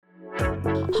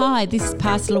Hi, this is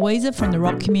Pastor Louisa from the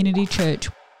Rock Community Church.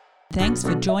 Thanks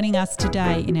for joining us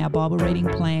today in our Bible reading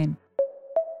plan.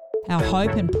 Our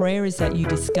hope and prayer is that you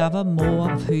discover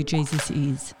more of who Jesus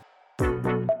is.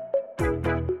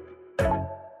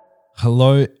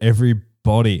 Hello,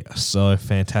 everybody. So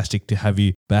fantastic to have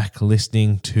you back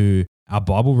listening to our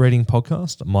Bible reading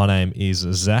podcast. My name is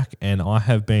Zach, and I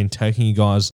have been taking you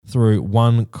guys through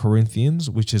 1 Corinthians,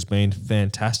 which has been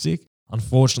fantastic.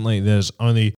 Unfortunately, there's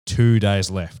only 2 days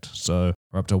left, so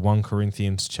we're up to 1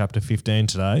 Corinthians chapter 15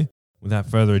 today. Without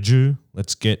further ado,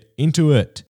 let's get into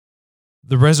it.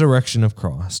 The resurrection of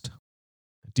Christ.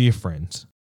 Dear friends,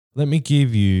 let me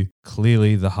give you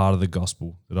clearly the heart of the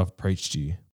gospel that I've preached to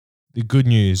you, the good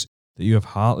news that you have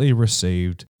heartily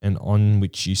received and on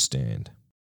which you stand.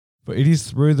 For it is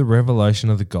through the revelation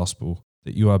of the gospel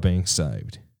that you are being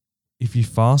saved. If you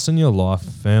fasten your life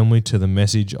firmly to the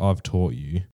message I've taught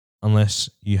you, unless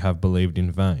you have believed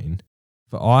in vain,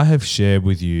 for I have shared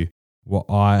with you what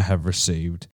I have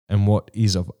received and what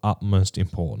is of utmost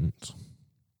importance.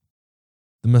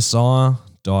 The Messiah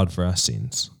died for our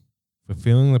sins,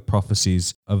 fulfilling the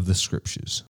prophecies of the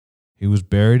Scriptures. He was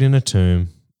buried in a tomb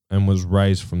and was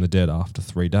raised from the dead after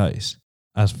 3 days,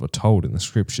 as foretold in the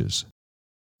Scriptures.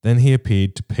 Then he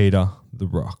appeared to Peter the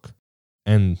rock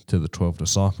and to the 12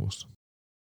 disciples.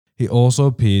 He also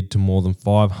appeared to more than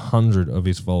 500 of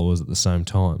his followers at the same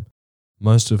time,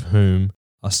 most of whom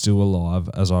are still alive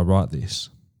as I write this,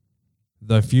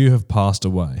 though few have passed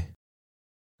away.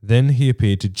 Then he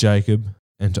appeared to Jacob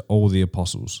and to all the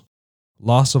apostles.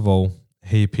 Last of all,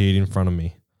 he appeared in front of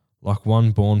me, like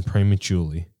one born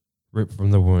prematurely, ripped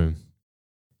from the womb.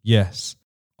 Yes,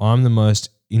 I am the most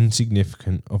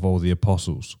insignificant of all the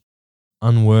apostles,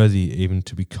 unworthy even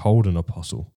to be called an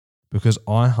apostle, because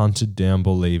I hunted down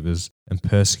believers and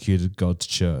persecuted God's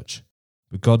church.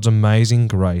 But God's amazing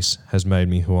grace has made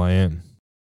me who I am,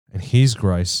 and his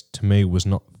grace to me was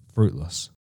not fruitless.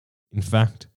 In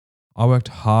fact, I worked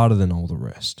harder than all the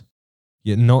rest,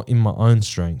 yet not in my own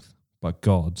strength, but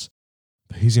God's.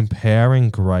 For his empowering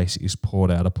grace is poured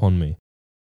out upon me.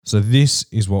 So this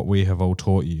is what we have all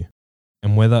taught you,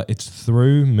 and whether it's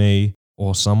through me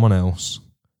or someone else,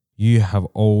 you have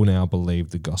all now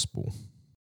believed the gospel.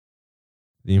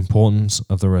 The importance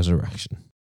of the resurrection.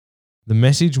 The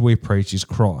message we preach is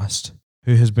Christ,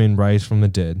 who has been raised from the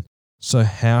dead. So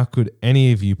how could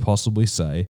any of you possibly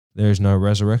say there is no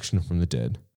resurrection from the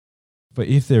dead? For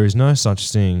if there is no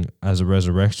such thing as a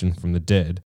resurrection from the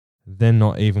dead, then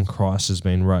not even Christ has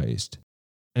been raised.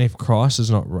 And if Christ is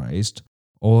not raised,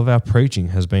 all of our preaching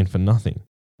has been for nothing,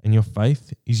 and your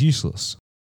faith is useless.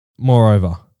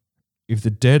 Moreover, if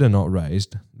the dead are not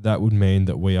raised, that would mean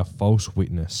that we are false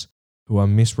witnesses who are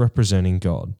misrepresenting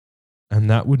God, and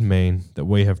that would mean that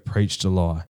we have preached a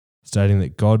lie, stating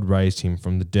that God raised him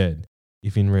from the dead,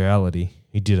 if in reality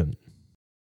he didn't.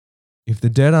 If the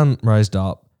dead aren't raised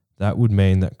up, that would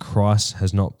mean that Christ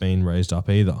has not been raised up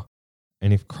either.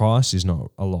 And if Christ is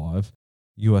not alive,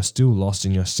 you are still lost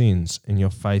in your sins and your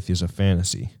faith is a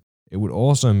fantasy. It would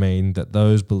also mean that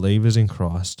those believers in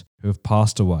Christ who have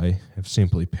passed away have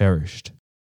simply perished.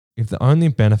 If the only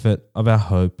benefit of our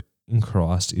hope in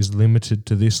Christ is limited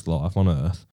to this life on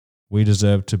earth, we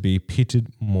deserve to be pitied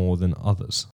more than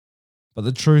others. But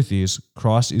the truth is,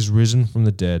 Christ is risen from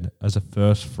the dead as a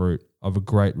first fruit of a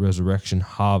great resurrection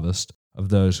harvest of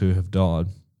those who have died.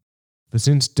 For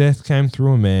since death came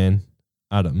through a man,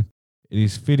 Adam, it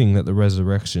is fitting that the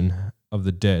resurrection of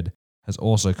the dead has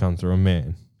also come through a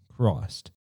man,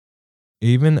 Christ.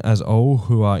 Even as all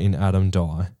who are in Adam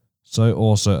die, so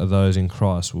also are those in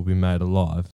Christ will be made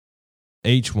alive,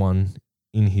 each one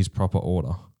in his proper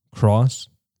order. Christ,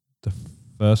 the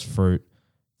first fruit,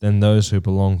 then those who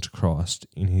belong to Christ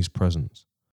in his presence.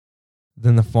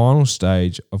 Then the final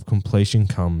stage of completion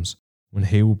comes when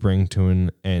he will bring to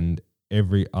an end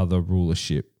every other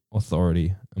rulership,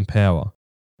 authority, and power,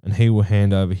 and he will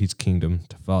hand over his kingdom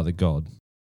to Father God.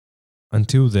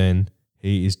 Until then,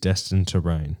 he is destined to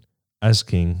reign as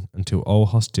king until all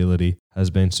hostility has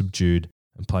been subdued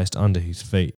and placed under his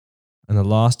feet, and the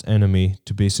last enemy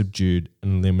to be subdued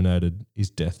and eliminated is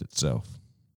death itself.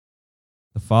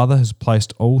 The Father has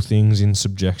placed all things in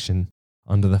subjection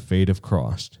under the feet of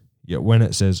Christ, yet when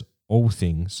it says all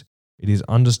things, it is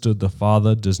understood the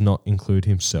Father does not include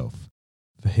himself,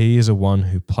 for he is the one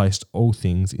who placed all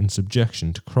things in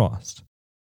subjection to Christ.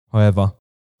 However,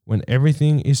 when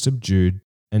everything is subdued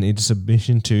and in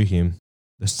submission to him,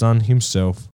 the Son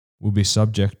himself will be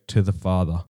subject to the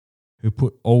Father, who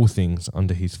put all things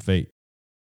under his feet.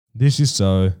 This is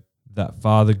so that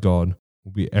Father God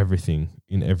will be everything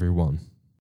in everyone.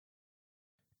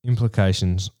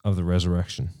 Implications of the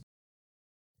resurrection.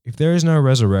 If there is no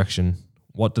resurrection,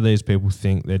 what do these people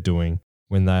think they're doing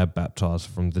when they are baptized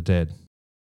from the dead?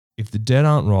 If the dead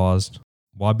aren't raised,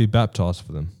 why be baptized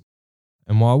for them?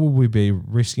 And why will we be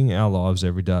risking our lives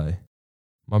every day?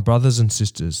 My brothers and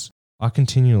sisters, I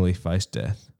continually face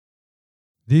death.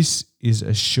 This is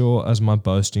as sure as my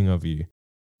boasting of you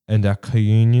and our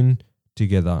communion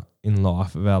together in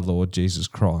life of our Lord Jesus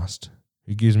Christ,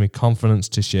 who gives me confidence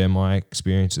to share my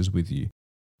experiences with you.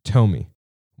 Tell me,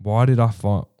 why did I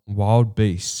fight wild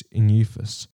beasts in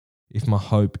Euphas if my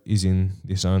hope is in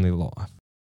this only life?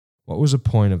 What was the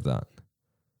point of that?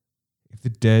 If the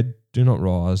dead do not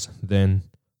rise, then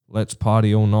let's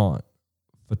party all night,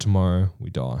 for tomorrow we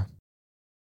die.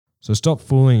 So stop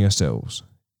fooling yourselves.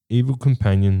 Evil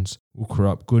companions will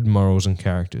corrupt good morals and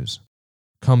characters.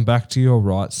 Come back to your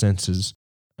right senses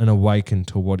and awaken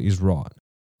to what is right.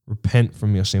 Repent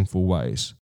from your sinful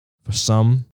ways, for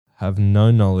some have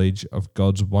no knowledge of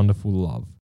God's wonderful love.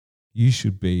 You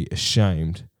should be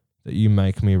ashamed that you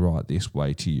make me write this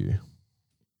way to you.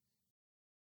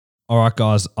 All right,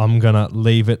 guys, I'm going to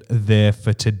leave it there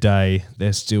for today.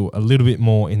 There's still a little bit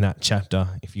more in that chapter.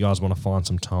 If you guys want to find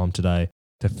some time today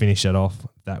to finish it off,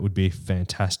 that would be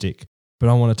fantastic. But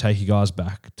I want to take you guys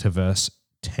back to verse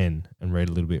 10 and read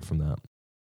a little bit from that.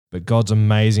 But God's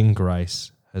amazing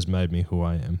grace has made me who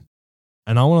I am.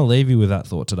 And I want to leave you with that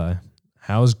thought today.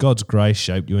 How has God's grace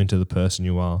shaped you into the person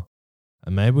you are?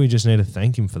 And maybe we just need to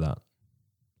thank him for that.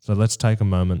 So let's take a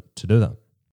moment to do that.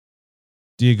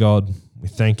 Dear God, we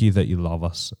thank you that you love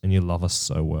us and you love us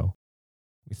so well.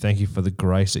 We thank you for the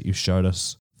grace that you showed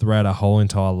us throughout our whole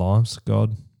entire lives, God.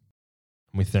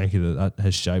 And we thank you that that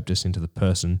has shaped us into the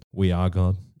person we are,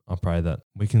 God. I pray that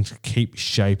we can keep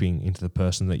shaping into the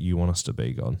person that you want us to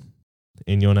be, God.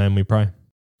 In your name we pray.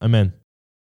 Amen.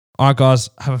 All right, guys,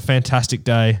 have a fantastic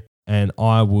day, and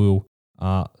I will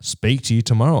speak to you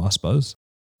tomorrow, I suppose.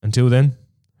 Until then,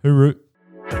 hooroo.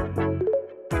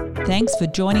 Thanks for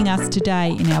joining us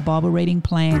today in our Bible reading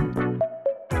plan.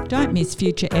 Don't miss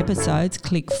future episodes.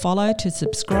 Click follow to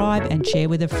subscribe and share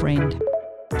with a friend.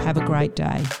 Have a great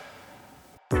day.